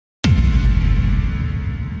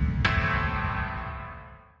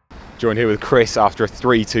Joined here with Chris after a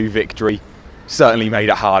 3-2 victory. Certainly made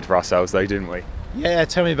it hard for ourselves though, didn't we? Yeah,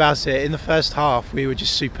 tell me about it. In the first half, we were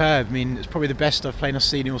just superb. I mean, it's probably the best I've played I've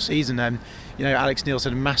seen all season. You know, Alex Neil's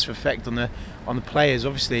had a massive effect on the players.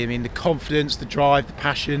 Obviously, I mean, the confidence, the drive, the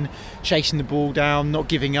passion, chasing the ball down, not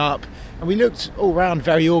giving up, and we looked all round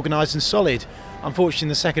very organised and solid. Unfortunately, in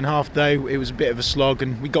the second half, though, it was a bit of a slog,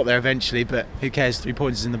 and we got there eventually. But who cares? 3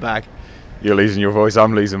 points is in the bag. You're losing your voice,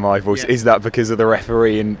 I'm losing my voice. Yeah. Is that because of the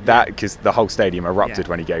referee and that? Because the whole stadium erupted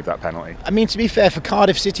when he gave that penalty. I mean, to be fair, for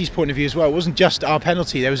Cardiff City's point of view as well, it wasn't just our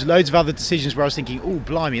penalty. There was loads of other decisions where I was thinking, oh,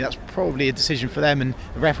 blimey, that's probably a decision for them, and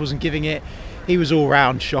the ref wasn't giving it. He was all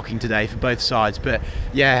round shocking today for both sides. But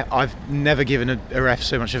yeah, I've never given a ref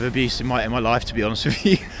so much of abuse in my life, to be honest with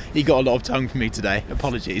you. He got a lot of tongue from me today.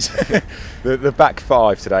 Apologies. The back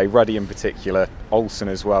five today, Ruddy in particular, Olsen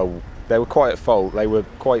as well, they were quite at fault. They were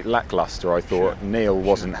quite lacklustre, I thought. Sure. Neil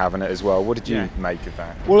wasn't having it as well. What did you make of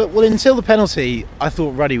that? Well, until the penalty, I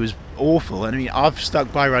thought Ruddy was awful. And I mean, I've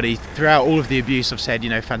stuck by Ruddy throughout all of the abuse. I've said, you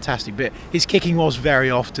know, fantastic. But his kicking was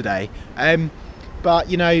very off today. But,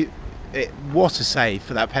 you know, what a save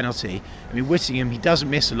for that penalty. I mean, Whittingham, he doesn't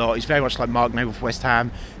miss a lot. He's very much like Mark Noble for West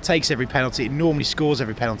Ham. Takes every penalty. Normally scores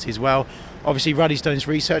every penalty as well. Obviously, Ruddy's done his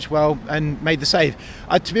research well and made the save.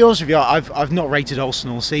 To be honest with you, I've not rated Olsen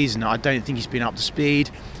all season. I don't think he's been up to speed.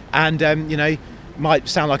 And, you know, might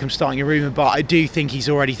sound like I'm starting a rumour, but I do think he's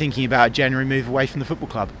already thinking about a January move away from the football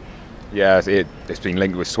club. Yeah, it's been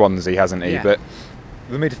linked with Swansea, hasn't he? Yeah. But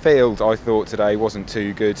the midfield, I thought today wasn't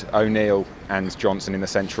too good. O'Neill and Johnson in the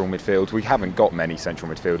central midfield. We haven't got many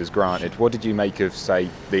central midfielders, granted. What did you make of, say,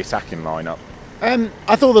 the attacking lineup?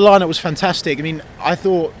 I thought the lineup was fantastic. I mean, I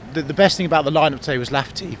thought that the best thing about the lineup today was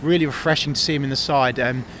Lafferty. Really refreshing to see him in the side.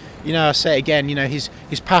 You know, I say it again, you know, his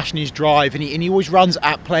passion, his drive, and he always runs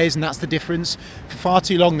at players, and that's the difference. For far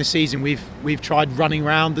too long this season, we've tried running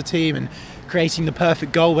around the team and creating the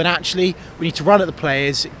perfect goal, when actually we need to run at the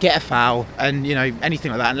players, get a foul, and, you know, anything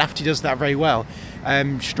like that. And Lafferty does that very well.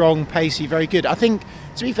 Strong, pacey, very good. I think,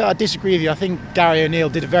 to be fair, I disagree with you. I think Gary O'Neill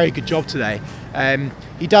did a very good job today.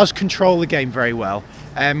 He does control the game very well.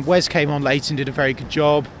 Wes came on late and did a very good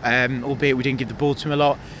job, albeit we didn't give the ball to him a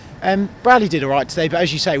lot. Bradley did all right today, but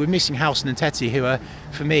as you say, we're missing Howson and Tetty, who are,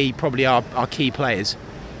 for me, probably our key players.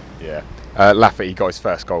 Yeah. Lafferty got his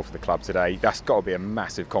first goal for the club today. That's got to be a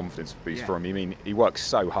massive confidence boost for him. I mean, he works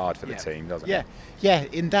so hard for the team, doesn't he? Yeah,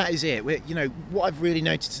 and that is it. You know, what I've really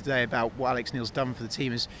noticed today about what Alex Neil's done for the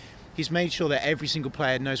team is he's made sure that every single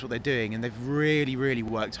player knows what they're doing, and they've really, really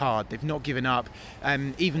worked hard. They've not given up.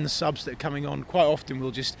 Even the subs that are coming on, quite often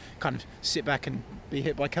will just kind of sit back and be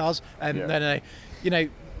hit by cars. No. You know,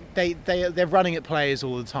 they're running at players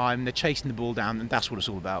all the time. They're chasing the ball down, and that's what it's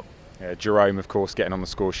all about. Yeah, Jerome, of course, getting on the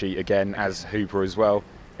score sheet again, as Hooper as well.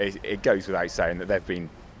 It goes without saying that they've been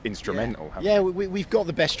instrumental. We've got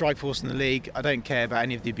the best strike force in the league. I don't care about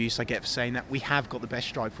any of the abuse I get for saying that. We have got the best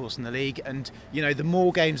strike force in the league, and you know, the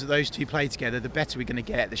more games that those two play together, the better we're going to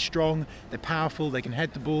get. They're strong, they're powerful, they can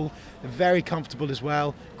head the ball, they're very comfortable as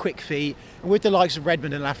well, quick feet, and with the likes of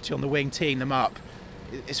Redmond and Lafferty on the wing teeing them up,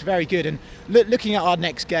 it's very good. And looking at our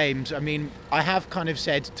next games, I mean, I have kind of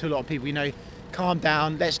said to a lot of people, you know, calm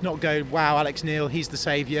down, let's not go, wow, Alex Neil, he's the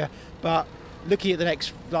saviour. But looking at the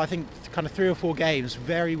next, I think, kind of 3 or 4 games,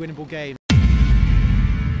 very winnable games.